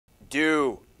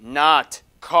not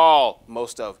call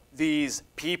most of these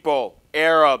people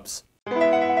Arabs.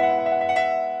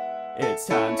 It's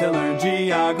time to learn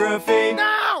geography.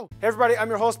 Now! Hey everybody, I'm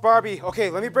your host Barbie. Okay,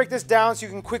 let me break this down so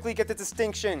you can quickly get the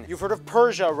distinction. You've heard of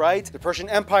Persia, right? The Persian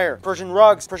Empire, Persian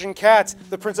rugs, Persian cats,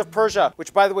 the Prince of Persia,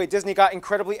 which by the way, Disney got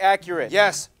incredibly accurate.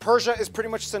 Yes, Persia is pretty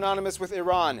much synonymous with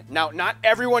Iran. Now, not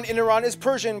everyone in Iran is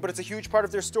Persian, but it's a huge part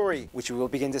of their story, which we will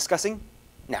begin discussing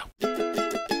now.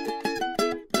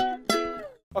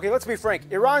 Okay, let's be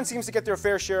frank. Iran seems to get their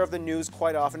fair share of the news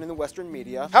quite often in the Western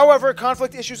media. However,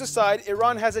 conflict issues aside,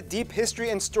 Iran has a deep history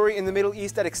and story in the Middle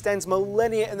East that extends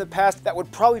millennia in the past that would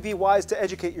probably be wise to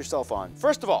educate yourself on.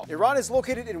 First of all, Iran is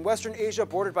located in Western Asia,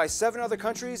 bordered by 7 other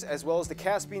countries, as well as the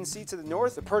Caspian Sea to the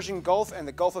north, the Persian Gulf and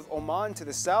the Gulf of Oman to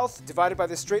the south, divided by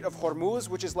the Strait of Hormuz,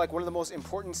 which is like one of the most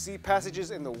important sea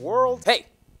passages in the world. Hey!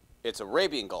 It's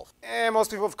Arabian Gulf.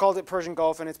 Most people have called it Persian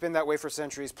Gulf, and it's been that way for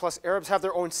centuries. Plus, Arabs have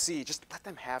their own sea. Just let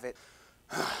them have it.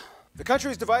 The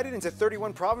country is divided into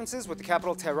 31 provinces, with the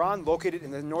capital Tehran located in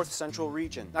the north-central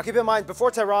region. Now keep in mind,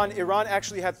 before Tehran, Iran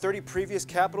actually had 30 previous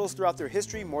capitals throughout their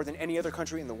history, more than any other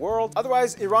country in the world.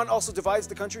 Otherwise, Iran also divides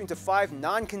the country into 5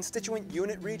 non-constituent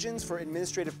unit regions for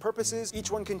administrative purposes, each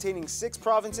one containing 6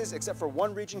 provinces, except for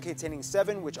one region containing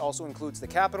 7, which also includes the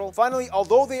capital. Finally,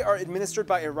 although they are administered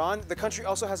by Iran, the country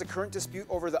also has a current dispute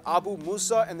over the Abu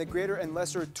Musa and the Greater and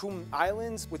Lesser Tum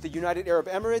Islands with the United Arab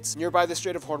Emirates, nearby the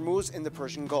Strait of Hormuz in the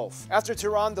Persian Gulf. After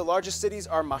Tehran, the largest cities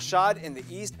are Mashhad in the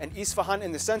east and Isfahan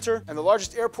in the center, and the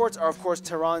largest airports are of course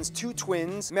Tehran's 2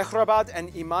 twins, Mehrabad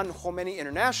and Imam Khomeini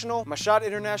International, Mashhad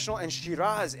International, and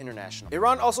Shiraz International.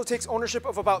 Iran also takes ownership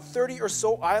of about 30 or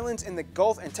so islands in the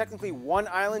Gulf and technically 1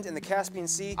 island in the Caspian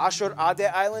Sea, Ashur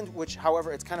Ade Island, which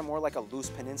however it's kind of more like a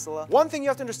loose peninsula. One thing you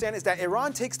have to understand is that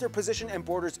Iran takes their position and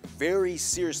borders very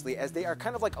seriously, as they are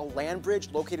kind of like a land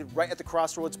bridge located right at the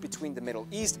crossroads between the Middle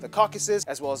East, the Caucasus,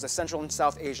 as well as the Central and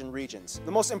South Asian regions.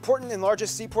 The most important and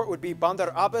largest seaport would be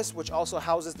Bandar Abbas, which also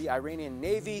houses the Iranian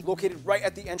Navy, located right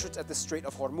at the entrance at the Strait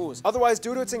of Hormuz. Otherwise,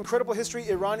 due to its incredible history,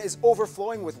 Iran is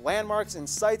overflowing with landmarks and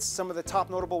sites. Some of the top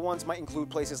notable ones might include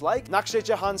places like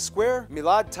Nakhchivan Square,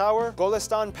 Milad Tower,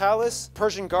 Golestan Palace,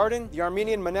 Persian Garden, the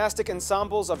Armenian monastic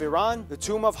ensembles of Iran, the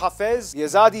Tomb of Hafez, the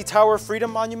Azadi Tower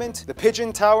Freedom Monument, the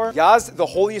Pigeon Tower, Yazd, the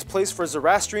holiest place for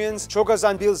Zoroastrians,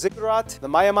 Chogazanbil Ziggurat, the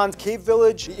Mayamand Cave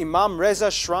Village, the Imam Reza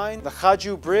Shrine, the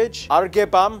Khaju Bridge,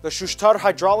 Argebam, the Shushtar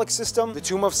hydraulic system, the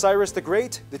Tomb of Cyrus the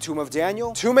Great, the Tomb of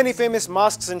Daniel. Too many famous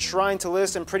mosques and shrines to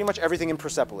list, and pretty much everything in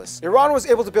Persepolis. Iran was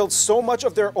able to build so much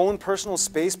of their own personal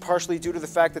space, partially due to the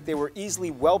fact that they were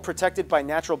easily well protected by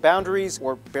natural boundaries,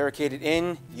 or barricaded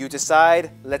in. You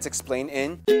decide. Let's explain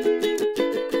in.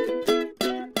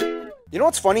 You know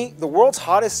what's funny? The world's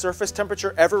hottest surface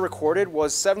temperature ever recorded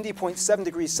was 70.7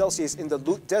 degrees Celsius in the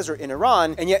Lut Desert in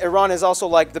Iran, and yet Iran is also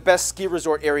like the best ski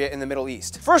resort area in the Middle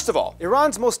East. First of all,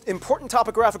 Iran's most important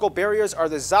topographical barriers are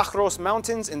the Zakhros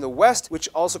Mountains in the west, which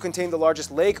also contain the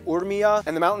largest lake, Urmia,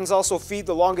 and the mountains also feed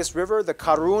the longest river, the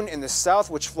Karun, in the south,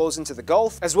 which flows into the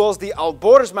Gulf, as well as the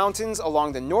Alborz Mountains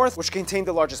along the north, which contain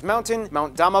the largest mountain,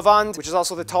 Mount Damavand, which is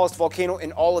also the tallest volcano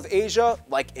in all of Asia,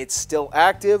 like it's still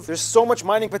active. There's so much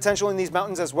mining potential in these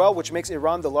mountains as well, which makes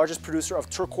Iran the largest producer of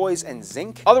turquoise and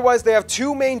zinc. Otherwise, they have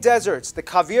 2 main deserts, the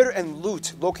Kavir and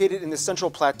Lut, located in the central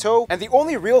plateau, and the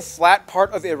only real flat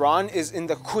part of Iran is in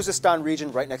the Khuzestan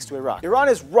region right next to Iraq. Iran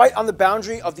is right on the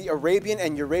boundary of the Arabian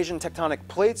and Eurasian tectonic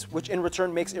plates, which in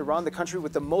return makes Iran the country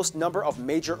with the most number of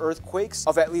major earthquakes,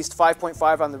 of at least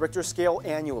 5.5 on the Richter scale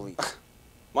annually.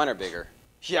 Mine are bigger.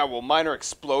 Yeah, well, mine are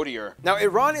explodier. Now,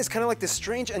 Iran is kind of like this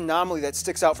strange anomaly that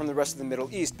sticks out from the rest of the Middle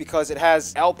East because it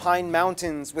has alpine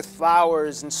mountains with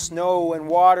flowers and snow and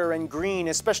water and green,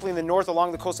 especially in the north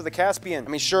along the coast of the Caspian. I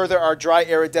mean, sure, there are dry,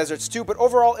 arid deserts too, but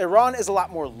overall, Iran is a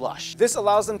lot more lush. This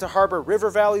allows them to harbor river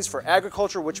valleys for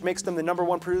agriculture, which makes them the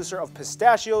 #1 producer of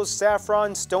pistachios,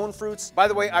 saffron, stone fruits. By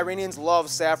the way, Iranians love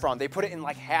saffron. They put it in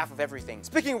like half of everything.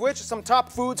 Speaking of which, some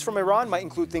top foods from Iran might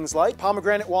include things like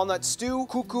pomegranate walnut stew,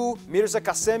 kuku, mirza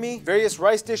kasemi, various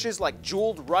rice dishes like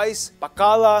jeweled rice,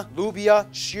 bakala, lubia,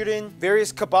 shirin,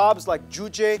 various kebabs like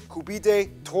juje, kubide,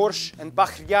 torsh, and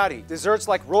bakhyari, desserts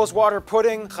like rosewater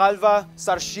pudding, khalva,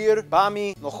 sarshir,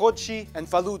 bami, nokhotchi, and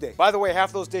falude. By the way,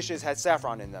 half those dishes had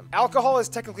saffron in them. Alcohol is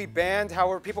technically banned,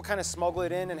 however, people kind of smuggle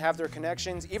it in and have their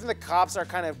connections. Even the cops are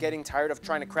kind of getting tired of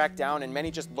trying to crack down, and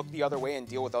many just look the other way and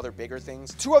deal with other bigger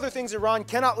things. 2 other things Iran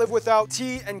cannot live without: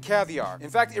 tea and caviar. In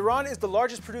fact, Iran is the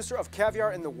largest producer of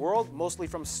caviar in the world, mostly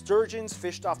mostly from sturgeons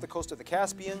fished off the coast of the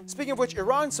Caspian. Speaking of which,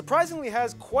 Iran surprisingly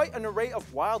has quite an array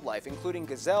of wildlife, including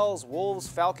gazelles, wolves,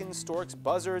 falcons, storks,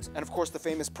 buzzards, and of course the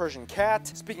famous Persian cat.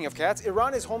 Speaking of cats,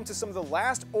 Iran is home to some of the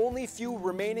last only few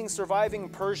remaining surviving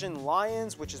Persian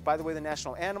lions, which is by the way the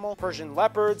national animal, Persian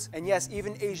leopards, and yes,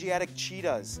 even Asiatic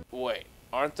cheetahs. Wait,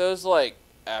 aren't those like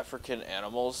African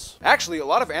animals? Actually, a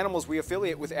lot of animals we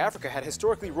affiliate with Africa had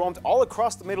historically roamed all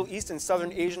across the Middle East and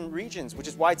Southern Asian regions, which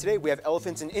is why today we have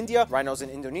elephants in India, rhinos in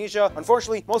Indonesia.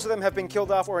 Unfortunately, most of them have been killed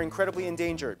off or incredibly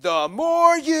endangered. The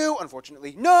more you,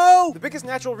 unfortunately, know! The biggest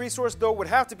natural resource, though, would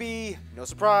have to be, no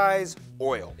surprise,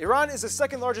 oil. Iran is the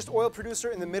second largest oil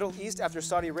producer in the Middle East after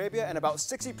Saudi Arabia, and about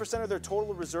 60% of their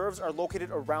total reserves are located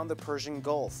around the Persian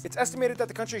Gulf. It's estimated that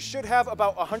the country should have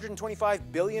about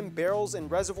 125 billion barrels in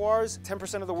reservoirs,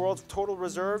 10% of the world's total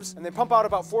reserves, and they pump out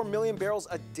about 4 million barrels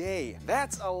a day.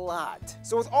 That's a lot.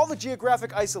 So with all the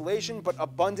geographic isolation but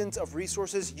abundance of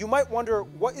resources, you might wonder,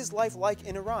 what is life like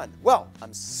in Iran? Well,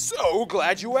 I'm so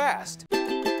glad you asked.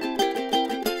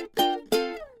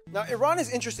 Now, Iran is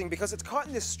interesting because it's caught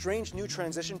in this strange new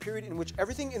transition period in which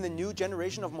everything in the new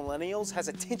generation of millennials has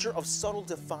a tincture of subtle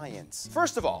defiance.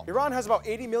 First of all, Iran has about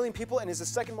 80 million people and is the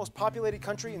second most populated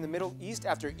country in the Middle East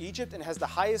after Egypt and has the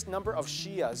highest number of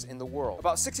Shias in the world.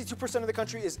 About 62% of the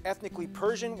country is ethnically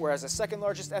Persian, whereas the second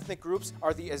largest ethnic groups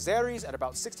are the Azeris at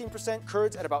about 16%,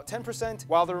 Kurds at about 10%,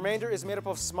 while the remainder is made up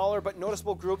of smaller but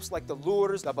noticeable groups like the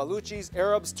Lurs, the Baluchis,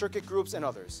 Arabs, Turkic groups, and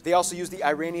others. They also use the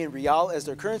Iranian rial as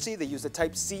their currency. They use the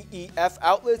type CEF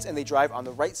outlets, and they drive on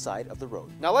the right side of the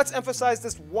road. Now let's emphasize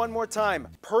this one more time.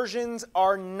 Persians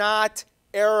are not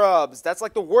Arabs. That's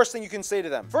like the worst thing you can say to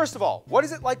them. First of all, what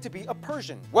is it like to be a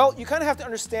Persian? Well, you kind of have to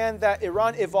understand that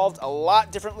Iran evolved a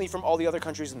lot differently from all the other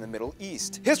countries in the Middle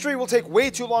East. History will take way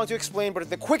too long to explain, but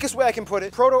the quickest way I can put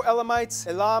it, Proto-Elamites,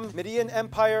 Elam, Median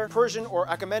Empire, Persian or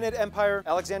Achaemenid Empire,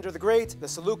 Alexander the Great, the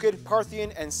Seleucid,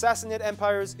 Parthian, and Sassanid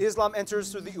empires. Islam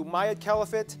enters through the Umayyad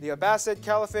Caliphate, the Abbasid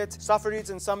Caliphate,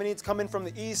 Saffarids and Samanids come in from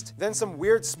the east, then some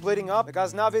weird splitting up, the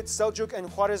Ghaznavid, Seljuk, and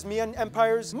Khwarezmian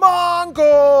empires,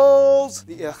 Mongols!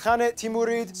 The Ilkhanate,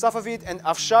 Timurid, Safavid, and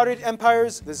Afsharid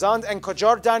empires, the Zand and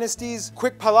Qajar dynasties,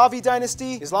 quick Pahlavi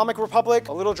dynasty, Islamic Republic,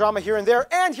 a little drama here and there,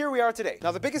 and here we are today.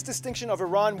 Now, the biggest distinction of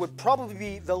Iran would probably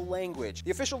be the language. The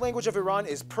official language of Iran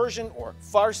is Persian or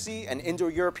Farsi, an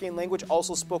Indo-European language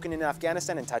also spoken in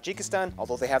Afghanistan and Tajikistan,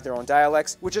 although they have their own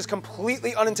dialects, which is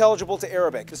completely unintelligible to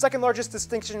Arabic. The second largest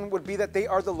distinction would be that they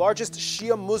are the largest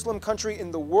Shia Muslim country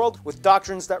in the world with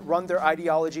doctrines that run their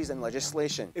ideologies and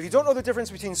legislation. If you don't know the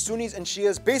difference between Sunnis and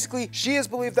Shias, basically, Shias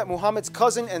believe that Muhammad's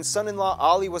cousin and son-in-law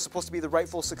Ali was supposed to be the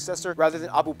rightful successor rather than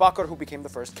Abu Bakr, who became the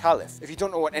first caliph. If you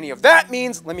don't know what any of that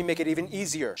means, let me make it even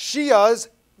easier. Shias,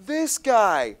 this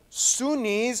guy.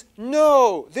 Sunnis,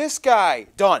 no, this guy.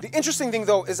 Done. The interesting thing,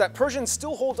 though, is that Persians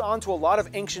still hold on to a lot of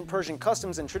ancient Persian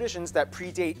customs and traditions that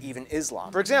predate even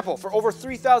Islam. For example, for over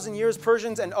 3,000 years,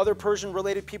 Persians and other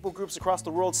Persian-related people groups across the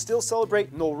world still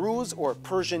celebrate Nowruz, or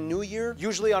Persian New Year,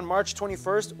 usually on March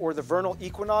 21st, or the vernal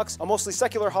equinox. A mostly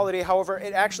secular holiday, however,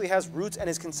 it actually has roots and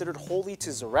is considered holy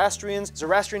to Zoroastrians.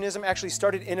 Zoroastrianism actually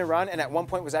started in Iran and at one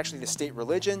point was actually the state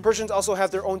religion. Persians also have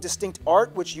their own distinct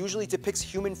art, which usually depicts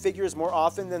human figures more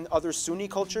often than other Sunni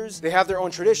cultures. They have their own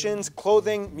traditions,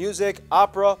 clothing, music,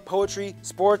 opera, poetry,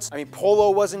 sports. I mean, polo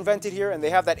was invented here, and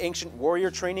they have that ancient warrior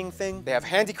training thing. They have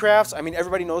handicrafts. I mean,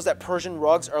 everybody knows that Persian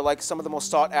rugs are like some of the most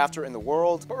sought after in the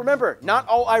world. But remember, not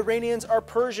all Iranians are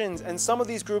Persians, and some of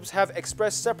these groups have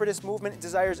expressed separatist movement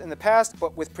desires in the past,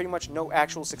 but with pretty much no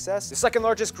actual success. The second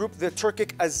largest group, the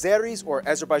Turkic Azeris, or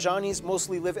Azerbaijanis,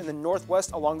 mostly live in the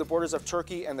northwest along the borders of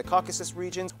Turkey and the Caucasus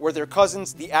regions, where their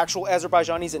cousins, the actual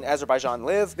Azerbaijanis in Azerbaijan,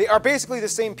 live. They are basically the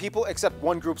same people, except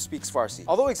one group speaks Farsi.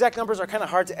 Although exact numbers are kind of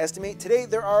hard to estimate, today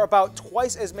there are about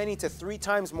twice as many to 3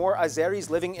 times more Azeris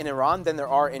living in Iran than there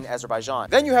are in Azerbaijan.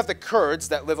 Then you have the Kurds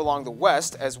that live along the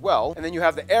west as well, and then you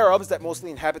have the Arabs that mostly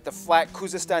inhabit the flat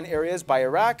Khuzestan areas by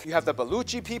Iraq. You have the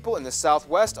Baluchi people in the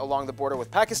southwest along the border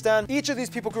with Pakistan. Each of these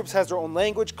people groups has their own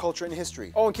language, culture, and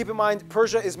history. Oh, and keep in mind,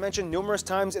 Persia is mentioned numerous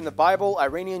times in the Bible.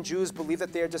 Iranian Jews believe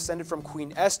that they are descended from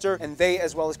Queen Esther, and they,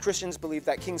 as well as Christians, believe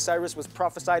that King Cyrus was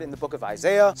prophesied in the book of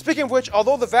Isaiah. Speaking of which,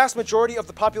 although the vast majority of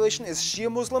the population is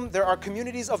Shia Muslim, there are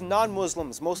communities of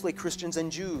non-Muslims, mostly Christians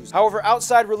and Jews. However,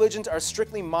 outside religions are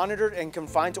strictly monitored and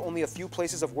confined to only a few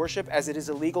places of worship, as it is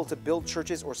illegal to build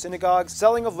churches or synagogues.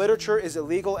 Selling of literature is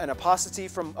illegal, and apostasy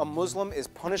from a Muslim is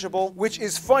punishable, which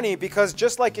is funny because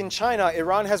just like in China,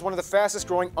 Iran has one of the fastest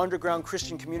growing underground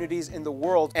Christian communities in the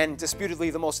world, and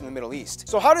disputedly the most in the Middle East.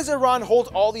 So how does Iran hold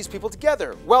all these people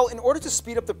together? Well, in order to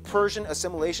speed up the Persian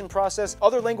assimilation process.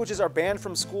 Other languages are banned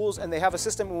from schools, and they have a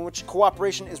system in which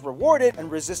cooperation is rewarded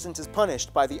and resistance is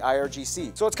punished by the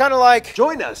IRGC. So it's kind of like,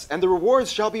 join us and the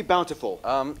rewards shall be bountiful.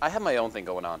 I have my own thing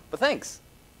going on, but thanks.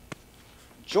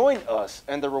 Join us,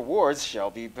 and the rewards shall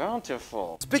be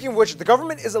bountiful. Speaking of which, the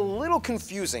government is a little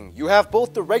confusing. You have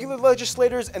both the regular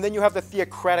legislators, and then you have the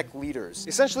theocratic leaders.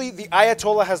 Essentially, the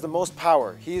Ayatollah has the most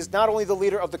power. He is not only the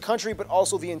leader of the country, but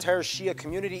also the entire Shia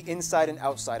community inside and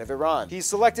outside of Iran. He's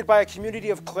selected by a community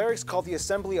of clerics called the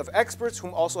Assembly of Experts,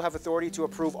 whom also have authority to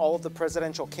approve all of the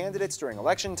presidential candidates during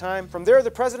election time. From there,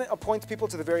 the president appoints people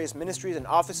to the various ministries and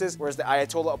offices, whereas the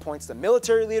Ayatollah appoints the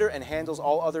military leader and handles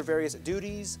all other various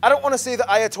duties. I don't want to say the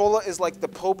Ayatollah is like the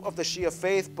Pope of the Shia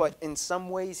faith, but in some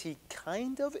ways he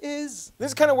kind of is.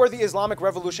 This is kind of where the Islamic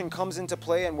Revolution comes into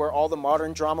play and where all the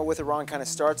modern drama with Iran kind of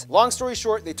starts. Long story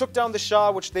short, they took down the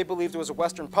Shah, which they believed was a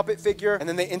Western puppet figure, and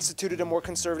then they instituted a more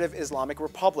conservative Islamic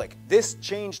Republic. This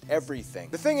changed everything.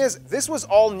 The thing is, this was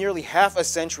all nearly half a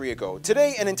century ago.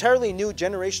 Today, an entirely new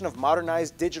generation of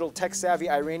modernized, digital, tech-savvy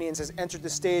Iranians has entered the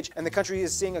stage, and the country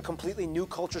is seeing a completely new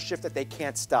culture shift that they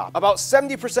can't stop. About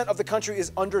 70% of the country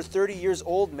is under 30 years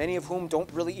old, many of whom don't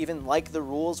really even like the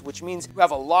rules, which means you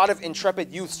have a lot of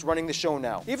intrepid youths running the show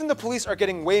now. Even the police are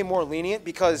getting way more lenient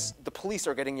because the police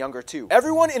are getting younger too.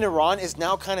 Everyone in Iran is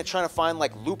now kind of trying to find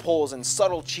like loopholes and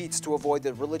subtle cheats to avoid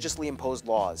the religiously imposed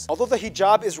laws. Although the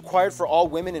hijab is required for all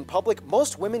women in public,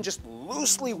 most women just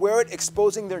loosely wear it,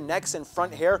 exposing their necks and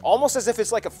front hair, almost as if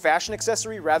it's like a fashion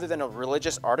accessory rather than a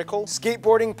religious article.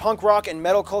 Skateboarding, punk rock, and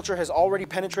metal culture has already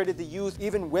penetrated the youth,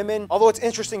 even women, although it's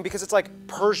interesting because it's like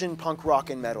Persian punk rock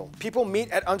and metal. People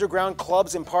meet at underground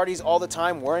clubs and parties all the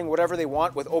time wearing whatever they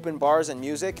want with open bars and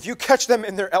music. If you catch them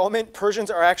in their element,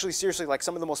 Persians are actually seriously like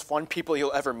some of the most fun people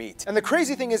you'll ever meet. And the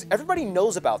crazy thing is, everybody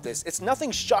knows about this. It's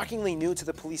nothing shockingly new to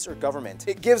the police or government.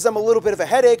 It gives them a little bit of a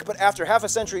headache, but after half a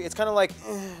century, it's kind of like,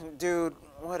 dude,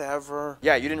 whatever.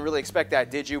 Yeah, you didn't really expect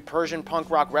that, did you? Persian punk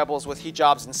rock rebels with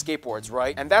hijabs and skateboards,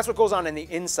 right? And that's what goes on in the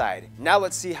inside. Now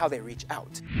let's see how they reach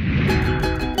out.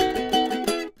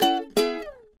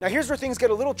 Now here's where things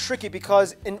get a little tricky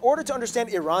because in order to understand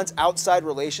Iran's outside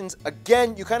relations,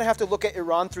 again, you kind of have to look at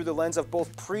Iran through the lens of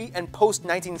both pre- and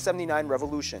post-1979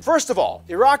 revolution. First of all,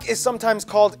 Iraq is sometimes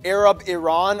called Arab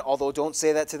Iran, although don't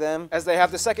say that to them, as they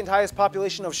have the second highest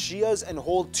population of Shias and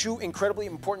hold two incredibly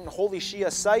important holy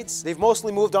Shia sites. They've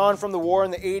mostly moved on from the war in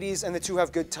the 80s, and the two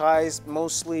have good ties,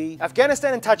 mostly.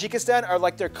 Afghanistan and Tajikistan are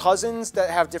like their cousins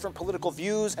that have different political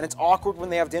views, and it's awkward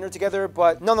when they have dinner together,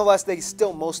 but nonetheless, they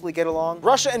still mostly get along.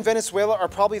 Russia and Venezuela are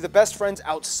probably the best friends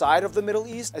outside of the Middle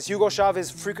East, as Hugo Chavez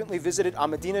frequently visited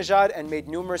Ahmadinejad and made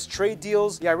numerous trade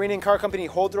deals. The Iranian car company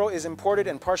Khodro is imported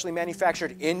and partially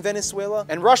manufactured in Venezuela,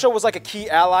 and Russia was like a key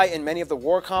ally in many of the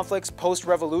war conflicts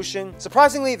post-revolution.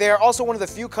 Surprisingly, they are also one of the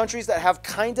few countries that have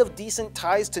kind of decent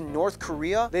ties to North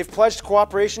Korea. They've pledged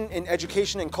cooperation in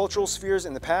education and cultural spheres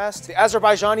in the past. The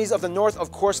Azerbaijanis of the north,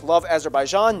 of course, love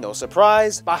Azerbaijan, no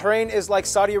surprise. Bahrain is like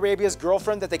Saudi Arabia's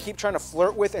girlfriend that they keep trying to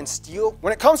flirt with and steal.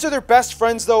 When it comes to their best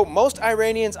friends though, most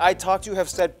Iranians I talked to have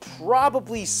said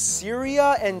probably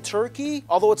Syria and Turkey,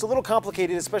 although it's a little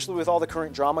complicated, especially with all the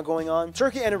current drama going on.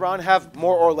 Turkey and Iran have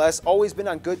more or less always been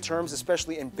on good terms,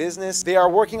 especially in business. They are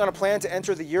working on a plan to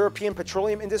enter the European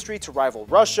petroleum industry to rival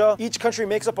Russia. Each country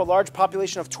makes up a large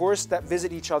population of tourists that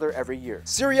visit each other every year.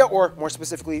 Syria, or more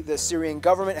specifically the Syrian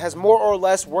government, has more or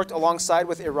less worked alongside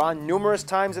with Iran numerous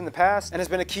times in the past and has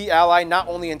been a key ally not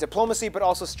only in diplomacy but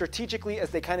also strategically, as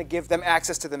they kind of give them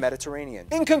access to the Mediterranean.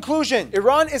 In conclusion,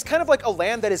 Iran is kind of like a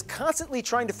land that is constantly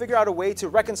trying to figure out a way to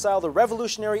reconcile the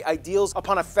revolutionary ideals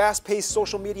upon a fast-paced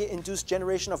social media-induced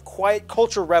generation of quiet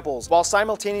culture rebels while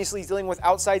simultaneously dealing with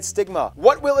outside stigma.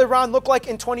 What will Iran look like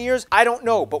in 20 years? I don't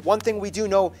know, but one thing we do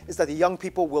know is that the young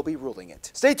people will be ruling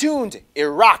it. Stay tuned,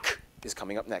 Iraq is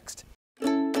coming up next.